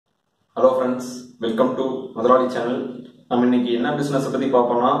Hello friends, welcome to Madhurali channel. நம்ம இன்னைக்கு என்ன பிசினஸ் பத்தி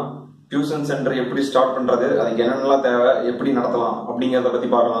பார்ப்போம்னா டியூஷன் சென்டர் எப்படி ஸ்டார்ட் பண்றது, அதுக்கு என்னென்னலாம் தேவை, எப்படி நடத்தலாம் அப்படிங்கறத பத்தி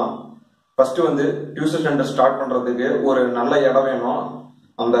பார்க்கலாம். ஃபர்ஸ்ட் டியூஷன் சென்டர் ஸ்டார்ட் பண்றதுக்கு ஒரு நல்ல இடம் வேணும்.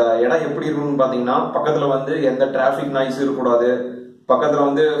 அந்த இடம் எப்படி இருக்கும்னு பாத்தீங்கன்னா பக்கத்துல எந்த டிராபிக் நாய்ஸ் இருக்கக்கூடாது.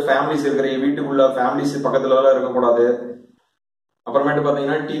 பக்கத்துல ஃபேமிலிஸ் இருக்கிற வீட்டுக்குள்ள ஃபேமிலிஸ் பக்கத்துல எல்லாம் இருக்கக்கூடாது. அப்புறமேட்டு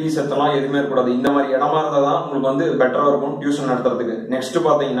பாத்தீங்கன்னா டிவி சத்தெல்லாம் எதுவுமே இருக்கக்கூடாது. இந்த மாதிரி இடமா இருந்தா தான் உங்களுக்கு பெட்டரா இருக்கும் டியூஷன் நடத்துறதுக்கு. நெக்ஸ்ட்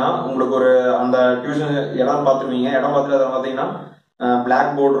பாத்தீங்கன்னா உங்களுக்கு ஒரு அந்த டியூஷன் இடம் பாத்துருவீங்க. இடம் பார்த்துட்டு அதில் பாத்தீங்கன்னா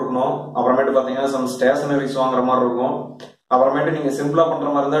பிளாக் போர்டு இருக்கணும். அப்புறமேட்டு பாத்தீங்கன்னா சம் ஸ்டேஷனரிஸ் வாங்குற மாதிரி இருக்கும். அப்புறமேட்டு நீங்க சிம்பிளா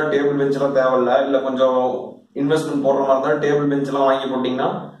பண்ற மாதிரி இருந்தா டேபிள் பெஞ்ச் எல்லாம் தேவையில்ல. இல்ல கொஞ்சம் இன்வெஸ்ட்மெண்ட் போடுற மாதிரி இருந்தா டேபிள் பெஞ்ச் எல்லாம் வாங்கி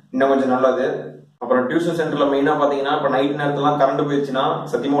போட்டீங்கன்னா இன்னும் கொஞ்சம் நல்லது. அப்புறம் டியூஷன் சென்டர்ல மெயினா பாத்தீங்கன்னா இப்ப நைட் நேரத்துல கரண்ட் போயிடுச்சுன்னா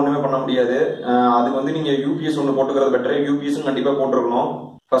சத்தியமா ஒண்ணுமே பண்ண முடியாது. அதுக்கு நீங்க யூபிஎஸ் ஒண்ணு போட்டுக்கிறது பெட்டர். யூபிஎஸ் கண்டிப்பா போட்டுருக்கணும்.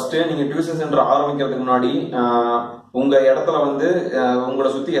 ஃபர்ஸ்ட் நீங்க டியூஷன் சென்டர் ஆரம்பிக்கிறதுக்கு முன்னாடி உங்க இடத்துல உங்களை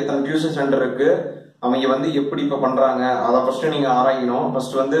சுத்தி எத்தனை டியூஷன் சென்டர் இருக்கு, அவங்க எப்படி இப்ப பண்றாங்க அதை ஃபர்ஸ்ட் நீங்க ஆராயணும்.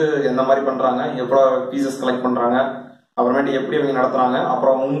 ஃபர்ஸ்ட் எந்த மாதிரி பண்றாங்க, எவ்வளவு பீசஸ் கலெக்ட் பண்றாங்க, அப்புறமேட்டு எப்படி அவங்க நடத்துறாங்க,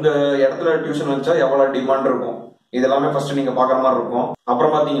 அப்புறம் உங்க இடத்துல டியூஷன் வச்சா எவ்வளவு டிமாண்ட் இருக்கும், இதெல்லாமே ஃபர்ஸ்ட் நீங்க பாக்குற மாதிரி இருக்கும்.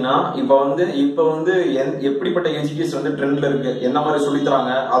 அப்புறம் பாத்தீங்கன்னா இப்ப எப்படிப்பட்ட எஜுகேஷன் ட்ரெண்ட்ல இருக்கு, என்ன மாதிரி சொல்லி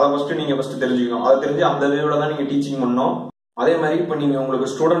தராங்க அதை ஃபர்ஸ்ட் தெரிஞ்சுக்கணும். அதை தெரிஞ்சு அந்த லெவல தான் நீங்க டீச்சிங் பண்ணணும். அதே மாதிரி இப்ப நீங்க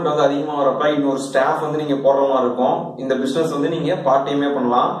உங்களுக்கு ஸ்டூடெண்ட் அதிகமா வரப்ப இன்னொரு ஸ்டாஃப் நீங்க போடுற மாதிரி இருக்கும். இந்த பிசினஸ் நீங்க பார்ட் டைமே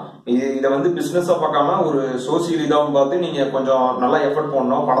பண்ணலாம். இதை பிசினஸா பார்க்காம ஒரு சோசியல் இதாவும் பார்த்து நீங்க கொஞ்சம் நல்லா எஃபர்ட்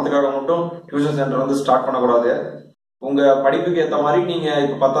போடணும். பணத்துக்காக மட்டும் டியூஷன் சென்டர் ஸ்டார்ட் பண்ணக்கூடாது. உங்க படிப்புக்கு ஏற்ற மாதிரி நீங்க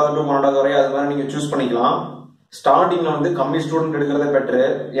இப்ப 10வது to 12வது வரை அது மாதிரி நீங்க சூஸ் பண்ணிக்கலாம். ஸ்டார்டிங்ல கம்மி ஸ்டூடெண்ட் எடுக்கிறதே பெட்டரு.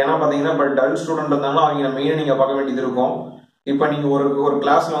 ஏன்னா பாத்தீங்கன்னா இப்ப டல் ஸ்டூடெண்ட் இருந்தாலும் அவங்க மெயினா நீங்க பார்க்க வேண்டியது இருக்கும். இப்ப நீங்க ஒரு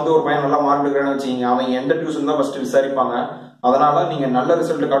கிளாஸ்ல ஒரு பையன் நல்லா மார்க் எடுக்கிறேன்னு வச்சீங்க, அவங்க எந்த டியூஷன் தான் ஃபர்ஸ்ட் விசாரிப்பாங்க. அதனால நீங்க நல்ல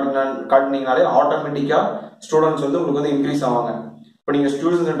ரிசல்ட் காட்டினீங்கனாலே ஆட்டோமேட்டிக்கா ஸ்டூடெண்ட்ஸ் உங்களுக்கு இன்க்ரீஸ் ஆவாங்க. இப்ப நீங்க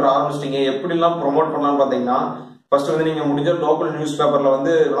டியூஷன் சென்டர் ஆரம்பிச்சிட்டீங்க, எப்படி எல்லாம் ப்ரொமோட் பண்ணலாம்னு பாத்தீங்கன்னா ஃபர்ஸ்ட் நீங்க முடிஞ்ச லோக்கல் நியூஸ் பேப்பர்ல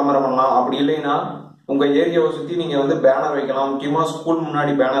விளம்பரம் பண்ணலாம். அப்படி இல்லைன்னா உங்க ஏரியாவை சுத்தி நீங்க பேனர் வைக்கலாம். முக்கியமா ஸ்கூல்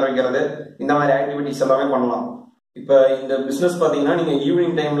முன்னாடி பேனர் வைக்கிறது, இந்த மாதிரி ஆக்டிவிட்டிஸ் எல்லாமே பண்ணலாம். இப்ப இந்த பிசினஸ் பாத்தீங்கன்னா நீங்க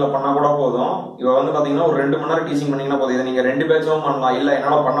ஈவினிங் டைம்ல பண்ணா கூட போதும். இப்ப பாத்தீங்கன்னா ஒரு 2 மணி நேரம் டீச்சிங் பண்ணீங்கன்னா போதும். இதை நீங்க 2 பேட்சாவும் பண்ணலாம். இல்ல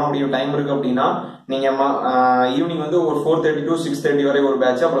என்னால பண்ண முடியும் டைம் இருக்கு அப்படின்னா நீங்க ஈவினிங் ஒரு 4:30 to 6:30 வரை ஒரு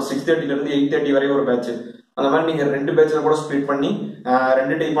பேட்ச், அப்புறம் 6:30 to 8:30 வரை ஒரு பேட்ச், அந்த மாதிரி நீங்க 2 பேட்ச்ல கூட ஸ்ப்ளிட் பண்ணி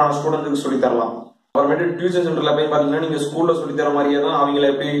 2 டைப்பான ஸ்டூடெண்ட்ஸுக்கு சொல்லி தரலாம். அப்புறமேட்டு டியூஷன் சென்டர்ல போய் பாத்தீங்கன்னா நீங்க ஸ்கூல்ல சொல்லி தர மாதிரியே தான் அவங்களை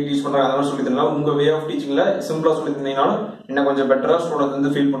எப்படி டீச் பண்றாங்க அந்த மாதிரி சொல்லி தரலாம். உங்க வே ஆஃப் டீச்சிங்ல சிம்பிளா சொல்லி தந்தீங்கன்னாலும் இன்னும் கொஞ்சம் பெட்டரா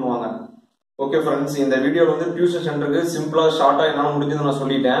ஸ்டூடெண்ட்ஸ் ஃபீல் பண்ணுவாங்க. ஓகே ஃப்ரெண்ட்ஸ், இந்த வீடியோல டியூஷன் சென்டருக்கு சிம்பிளா ஷார்ட்டா என்னால முடிஞ்சது நான்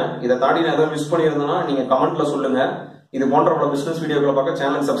சொல்லிட்டேன். இதை தாண்டி நான் ஏதாவது மிஸ் பண்ணியிருந்தேன்னா நீங்க கமெண்ட்ல சொல்லுங்க. இது போன்ற பிசினஸ் வீடியோக்களை பார்க்க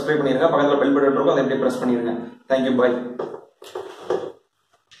சேனல் சப்ஸ்கிரைப் பண்ணிருங்க. பக்கத்துல பெல் பட்டன் இருக்கும், அதை எப்படி பிரஸ் பண்ணிருங்க. தேங்க்யூ, பாய்.